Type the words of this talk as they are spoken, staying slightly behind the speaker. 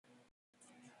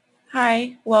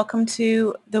Hi, welcome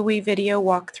to the WeVideo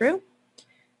walkthrough.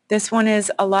 This one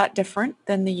is a lot different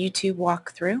than the YouTube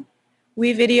walkthrough.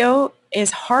 WeVideo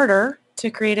is harder to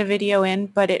create a video in,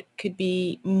 but it could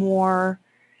be more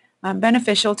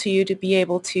beneficial to you to be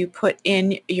able to put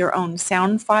in your own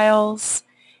sound files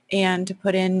and to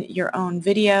put in your own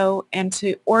video and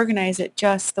to organize it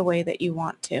just the way that you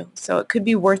want to. So it could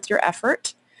be worth your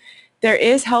effort. There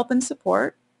is help and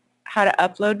support, how to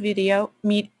upload video,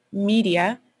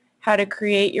 media, how to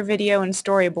create your video and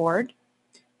storyboard,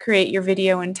 create your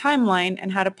video and timeline,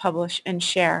 and how to publish and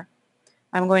share.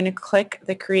 I'm going to click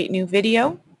the Create New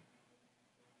Video.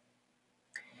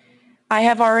 I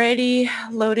have already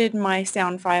loaded my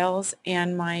sound files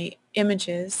and my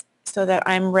images so that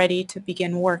I'm ready to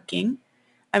begin working.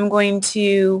 I'm going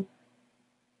to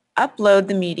upload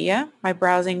the media by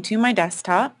browsing to my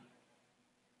desktop.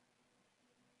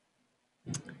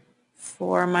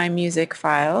 For my music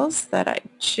files that I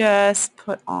just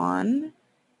put on,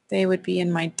 they would be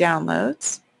in my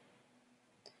downloads.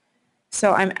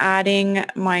 So I'm adding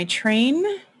my train,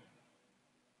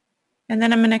 and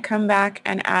then I'm going to come back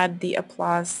and add the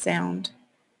applause sound.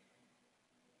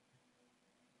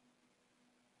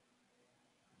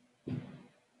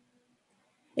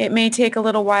 It may take a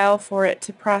little while for it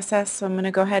to process, so I'm going to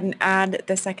go ahead and add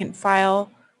the second file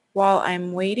while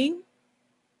I'm waiting.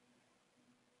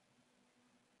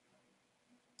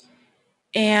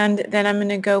 And then I'm going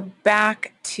to go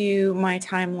back to my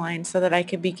timeline so that I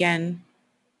could begin.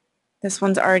 This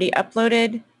one's already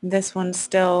uploaded. This one's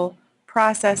still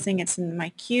processing. It's in my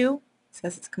queue. It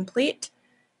says it's complete.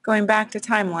 Going back to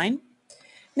timeline.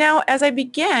 Now, as I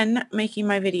begin making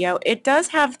my video, it does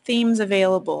have themes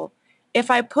available. If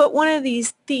I put one of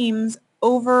these themes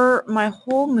over my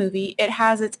whole movie, it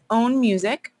has its own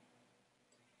music,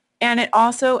 and it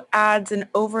also adds an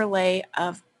overlay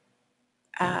of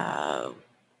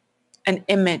an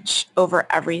image over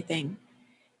everything.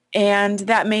 And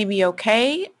that may be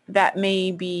okay, that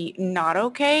may be not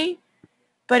okay,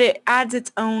 but it adds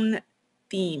its own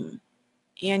theme.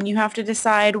 And you have to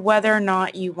decide whether or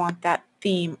not you want that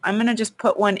theme. I'm going to just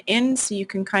put one in so you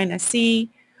can kind of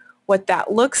see what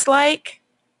that looks like.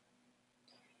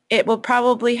 It will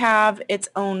probably have its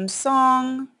own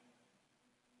song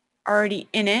already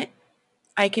in it.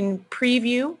 I can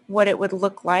preview what it would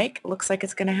look like. It looks like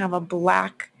it's going to have a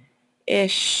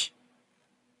black-ish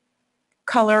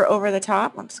color over the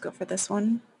top. Let's go for this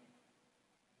one.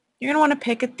 You're going to want to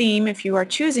pick a theme if you are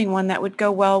choosing one that would go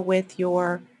well with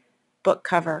your book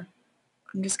cover.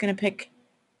 I'm just going to pick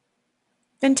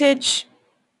vintage.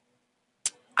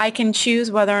 I can choose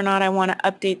whether or not I want to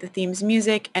update the theme's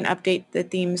music and update the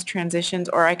theme's transitions,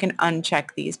 or I can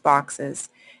uncheck these boxes.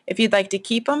 If you'd like to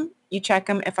keep them, you check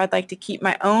them. If I'd like to keep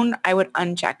my own, I would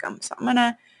uncheck them. So I'm going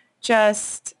to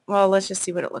let's just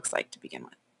see what it looks like to begin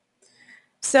with.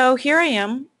 So here I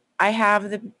am. I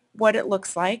have what it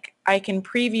looks like. I can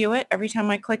preview it. Every time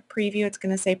I click preview, it's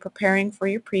going to say preparing for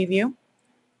your preview.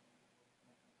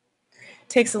 It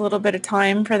takes a little bit of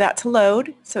time for that to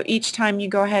load. So each time you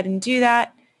go ahead and do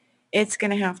that, it's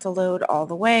going to have to load all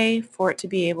the way for it to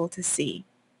be able to see.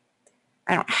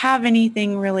 I don't have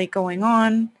anything really going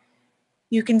on.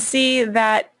 You can see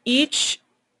that each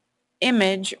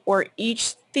image or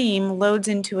each theme loads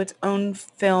into its own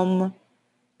film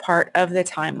part of the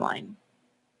timeline.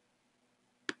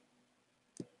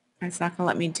 It's not going to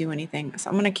let me do anything. So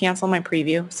I'm going to cancel my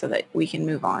preview so that we can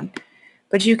move on.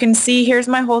 But you can see here's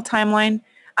my whole timeline.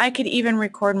 I could even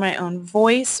record my own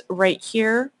voice right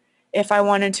here. If I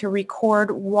wanted to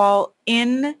record while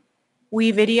in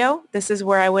WeVideo, this is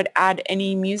where I would add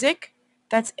any music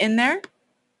that's in there.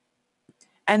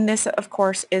 And this, of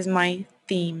course, is my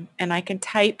theme. And I can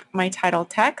type my title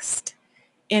text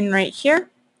in right here,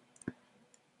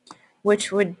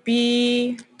 which would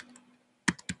be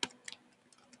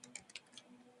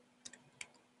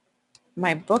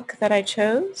my book that I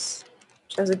chose.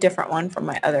 Chose a different one from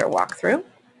my other walkthrough.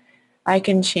 I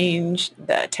can change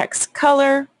the text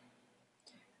color.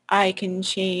 I can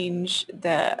change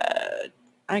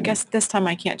I guess this time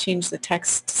I can't change the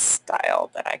text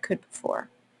style that I could before.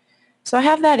 So I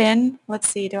have that in. Let's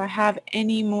see, do I have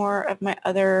any more of my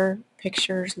other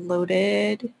pictures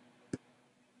loaded?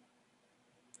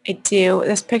 I do.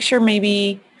 This picture may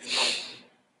be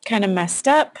kind of messed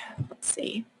up. Let's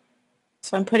see.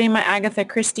 So I'm putting my Agatha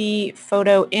Christie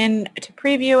photo in to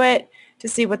preview it to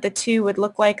see what the two would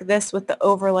look like. This with the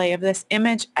overlay of this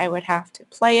image, I would have to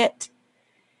play it.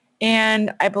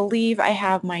 And I believe I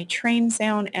have my train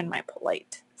sound and my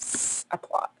polite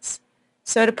applause.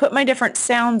 So to put my different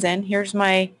sounds in, here's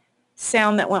my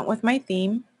sound that went with my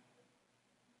theme.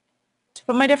 To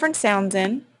put my different sounds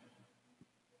in,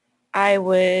 I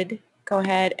would go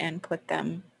ahead and put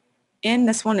them in.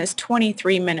 This one is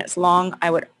 23 minutes long.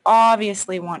 I would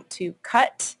obviously want to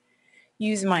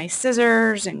use my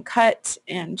scissors and cut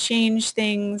and change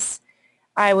things.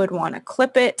 I would want to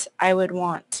clip it. I would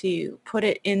want to put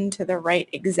it into the right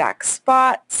exact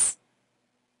spots.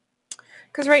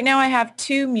 Because right now I have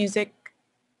two music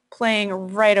playing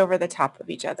right over the top of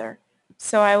each other.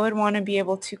 So I would want to be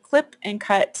able to clip and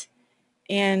cut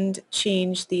and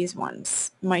change these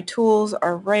ones. My tools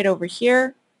are right over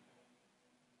here.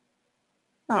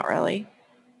 Not really.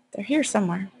 They're here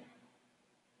somewhere.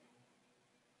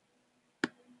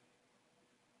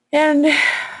 And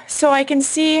so I can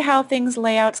see how things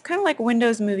lay out. It's kind of like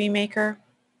Windows Movie Maker.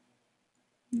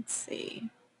 Let's see.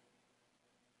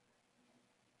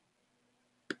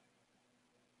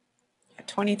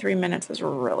 23 minutes is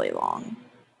really long.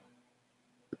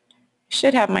 I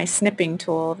should have my snipping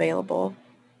tool available.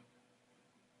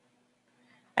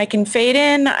 I can fade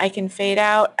in, I can fade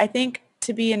out. I think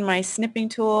to be in my snipping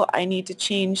tool, I need to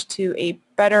change to a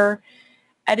better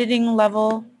editing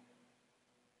level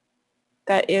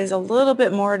that is a little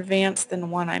bit more advanced than the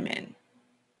one I'm in.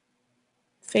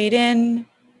 Fade in,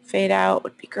 fade out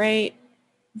would be great.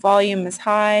 Volume is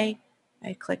high.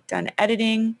 I clicked on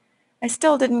editing. I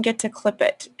still didn't get to clip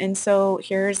it, and so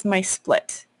here's my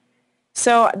split.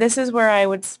 So this is where I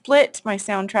would split my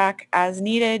soundtrack as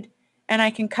needed, and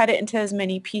I can cut it into as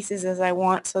many pieces as I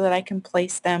want so that I can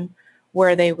place them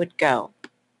where they would go.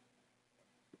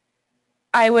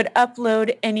 I would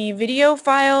upload any video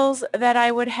files that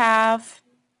I would have.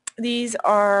 These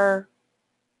are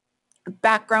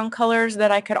background colors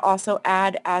that I could also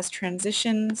add as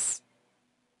transitions.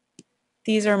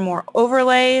 These are more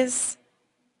overlays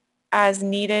as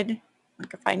needed,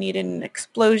 like if I needed an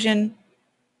explosion,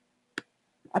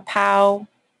 a pow,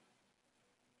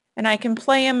 and I can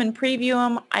play them and preview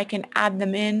them. I can add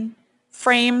them in.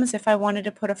 Frames, if I wanted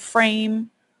to put a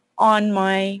frame on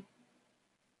my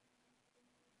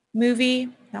movie.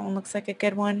 That one looks like a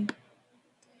good one.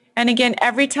 And again,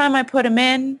 every time I put them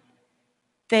in,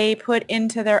 they put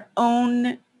into their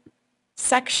own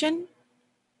section,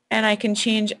 and I can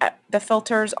change the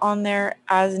filters on there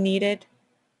as needed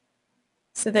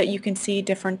so that you can see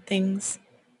different things.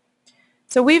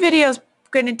 So WeVideo is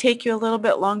going to take you a little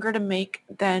bit longer to make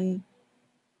than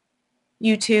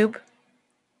YouTube.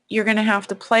 You're going to have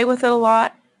to play with it a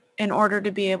lot in order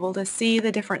to be able to see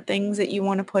the different things that you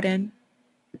want to put in.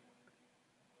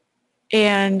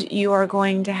 And you are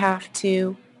going to have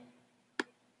to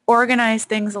organize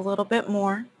things a little bit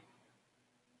more.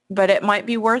 But it might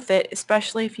be worth it,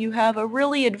 especially if you have a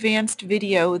really advanced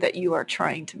video that you are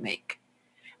trying to make.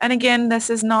 And again, this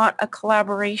is not a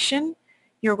collaboration.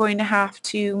 You're going to have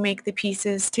to make the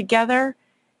pieces together,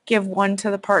 give one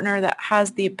to the partner that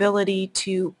has the ability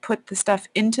to put the stuff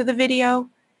into the video,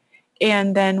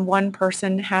 and then one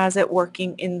person has it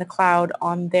working in the cloud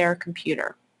on their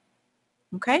computer.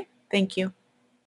 Okay? Thank you.